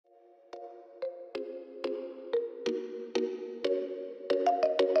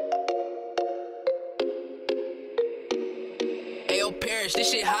merch,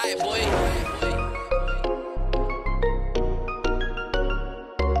 this shit high, boy.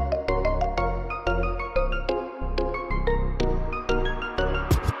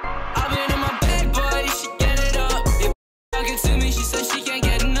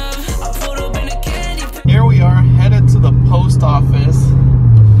 Here we are, headed to the post office,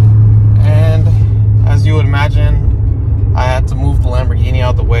 and as you would imagine, I had to move the Lamborghini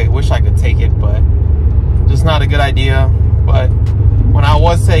out the way. Wish I could take it, but just not a good idea. But when I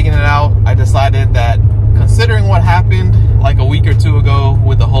was taking it out, I decided that considering what happened like a week or two ago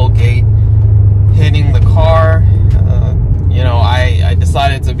with the whole gate hitting the car, you know, I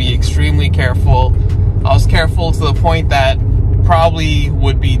decided to be extremely careful. I was careful to the point that probably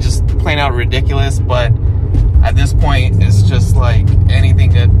would be just plain out ridiculous, but at this point it's just like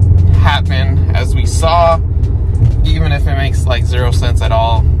anything could happen, as we saw, even if it makes like 0 sense at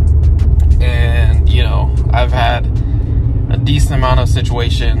all. And you know, I've had a decent amount of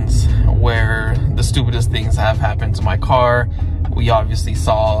situations where the stupidest things have happened to my car. We obviously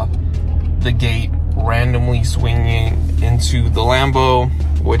saw the gate randomly swinging into the Lambo,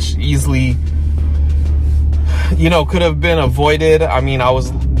 which easily, you know, could have been avoided. I mean, I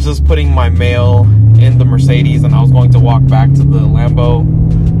was just putting my mail in the Mercedes and I was going to walk back to the Lambo.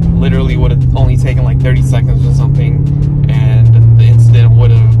 Literally would have only taken like 30 seconds or something, and the incident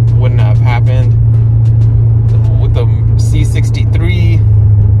wouldn't have happened. With the C63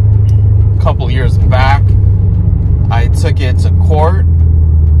 a couple years back, I took it to court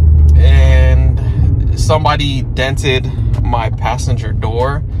and somebody dented my passenger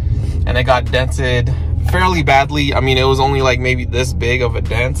door, and it got dented fairly badly. I mean, it was only like maybe this big of a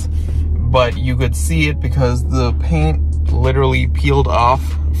dent, but you could see it because the paint literally peeled off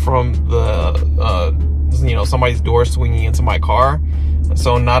from the you know, somebody's door swinging into my car.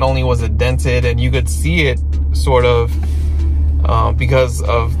 So not only was it dented, and you could see it sort of because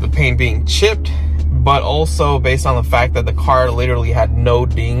of the paint being chipped, but also based on the fact that the car literally had no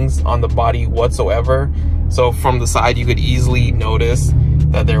dings on the body whatsoever. So from the side you could easily notice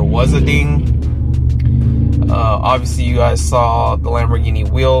that there was a ding. Obviously you guys saw the Lamborghini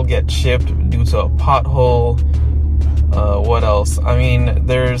wheel get chipped due to a pothole. What else? I mean,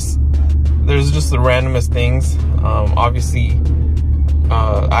 there's just the randomest things. Obviously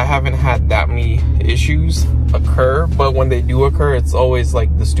I haven't had that many issues occur, but when they do occur, it's always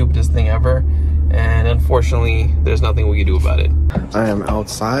like the stupidest thing ever, and unfortunately there's nothing we can do about it. I am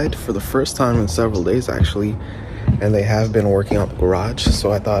outside for the first time in several days actually, and they have been working on the garage,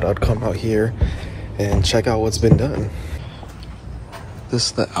 so I thought I'd come out here and check out what's been done. This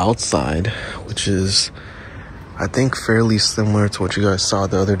is the outside, which is, I think, fairly similar to what you guys saw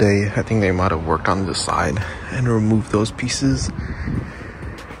the other day. I think they might have worked on the side and removed those pieces.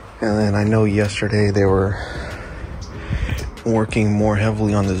 And then I know yesterday they were working more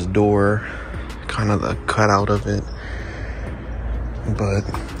heavily on this door, kind of the cutout of it. But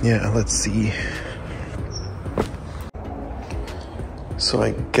yeah, let's see. So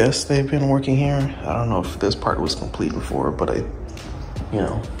I guess they've been working here. I don't know if this part was complete before, but you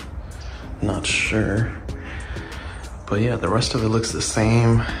know, not sure. But yeah, the rest of it looks the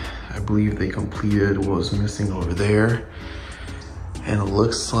same. I believe they completed what was missing over there. And it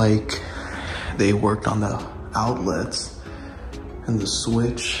looks like they worked on the outlets and the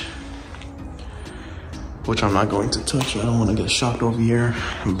switch, which I'm not going to touch. I don't want to get shocked over here.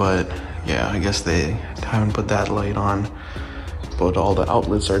 But yeah, I guess they haven't put that light on, but all the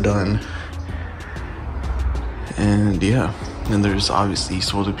outlets are done. And yeah, and there's obviously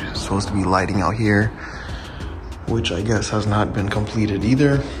supposed to be lighting out here, which I guess has not been completed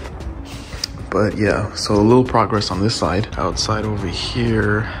either. But yeah, so a little progress on this side. Outside over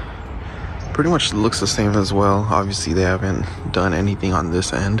here pretty much looks the same as well. Obviously they haven't done anything on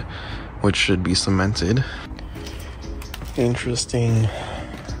this end, which should be cemented. Interesting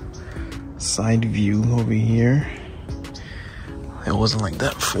side view over here. It wasn't like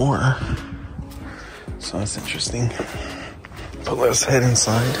that before, so that's interesting. But let's head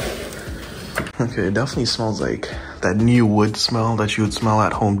inside. Okay, it definitely smells like that new wood smell that you would smell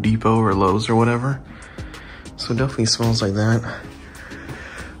at Home Depot or Lowe's or whatever. So it definitely smells like that.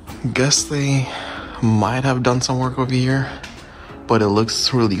 Guess they might have done some work over here, but it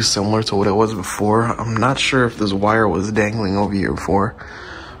looks really similar to what it was before. I'm not sure if this wire was dangling over here before,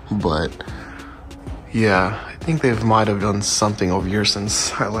 but yeah, I think they might have done something over here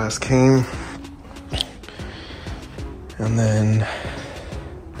since I last came. And then,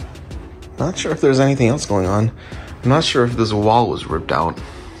 not sure if there's anything else going on. I'm not sure if this wall was ripped out.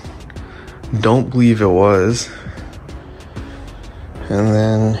 Don't believe it was. And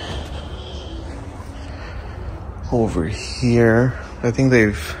then over here, I think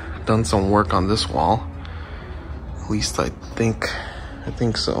they've done some work on this wall. At least I think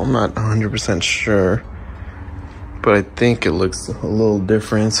so. I'm not 100% sure, but I think it looks a little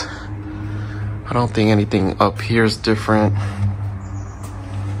different. I don't think anything up here is different.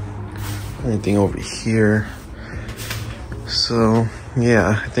 Anything over here. So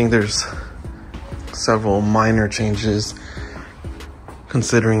yeah, I think there's several minor changes,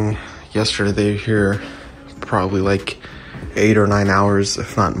 considering yesterday they were here probably like 8 or 9 hours,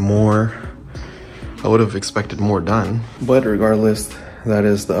 if not more. I would have expected more done, but regardless, that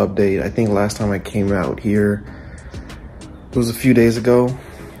is the update. I think last time I came out here, it was a few days ago,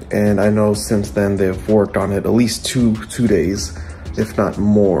 and I know since then they've worked on it at least two days, if not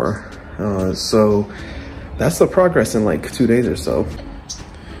more. So that's the progress in like 2 days or so.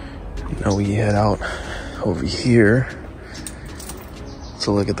 Now we head out over here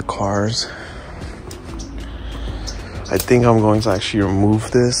to look at the cars. I think I'm going to actually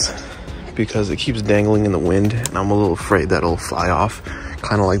remove this because it keeps dangling in the wind, and I'm a little afraid that it'll fly off,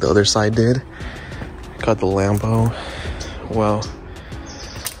 kind of like the other side did. Got the Lambo. Well,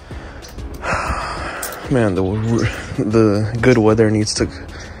 man, the good weather needs to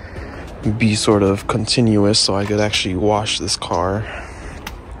be sort of continuous so I could actually wash this car,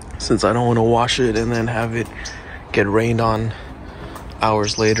 since I don't want to wash it and then have it get rained on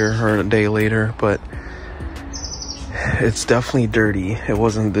hours later or a day later. But it's definitely dirty. It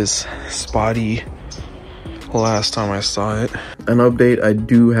wasn't this spotty last time I saw it. An update I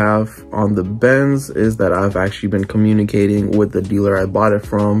do have on the Benz is that I've actually been communicating with the dealer I bought it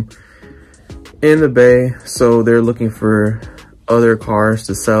from in the Bay. So they're looking for other cars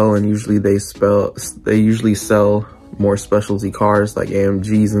to sell, and usually they sell more specialty cars like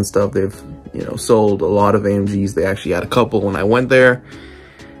AMGs and stuff. They've, you know, sold a lot of AMGs. They actually had a couple when I went there.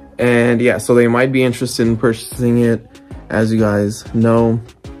 And yeah, so they might be interested in purchasing it. As you guys know,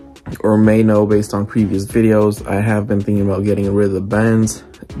 or may know based on previous videos, I have been thinking about getting rid of the Benz.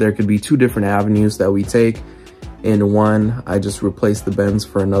 There could be two different avenues that we take. In one, I just replace the Benz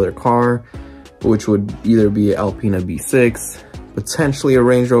for another car, which would either be an Alpina B6, potentially a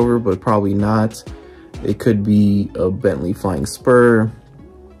Range Rover, but probably not. It could be a Bentley Flying Spur.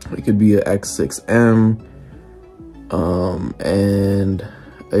 It could be an X6M. And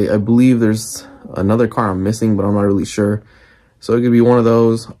I believe there's another car I'm missing, but I'm not really sure. So it could be one of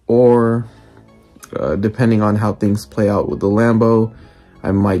those, or depending on how things play out with the Lambo,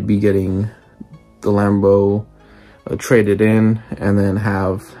 I might be getting the Lambo traded in, and then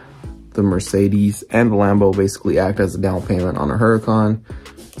have the Mercedes and the Lambo basically act as a down payment on a Huracan.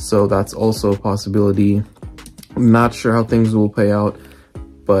 So that's also a possibility. I'm not sure how things will play out,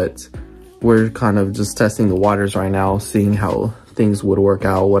 but we're kind of just testing the waters right now, seeing how things would work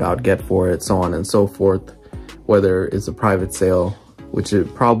out, what I'd get for it, so on and so forth. Whether it's a private sale, which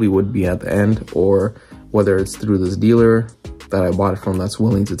it probably would be at the end, or whether it's through this dealer that I bought it from that's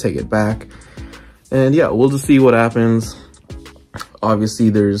willing to take it back. And yeah, we'll just see what happens. Obviously,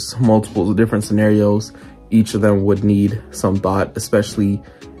 there's multiple different scenarios. Each of them would need some thought, especially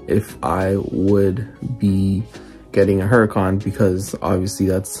if I would be getting a Huracan, because obviously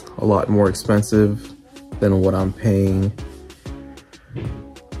that's a lot more expensive than what I'm paying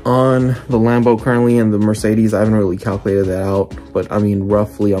on the Lambo currently. And the Mercedes, I haven't really calculated that out, but I mean,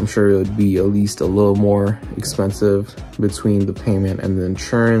 roughly, I'm sure it would be at least a little more expensive between the payment and the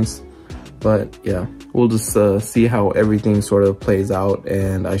insurance. But yeah, we'll just see how everything sort of plays out,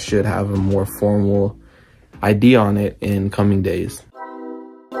 and I should have a more formal idea on it in coming days.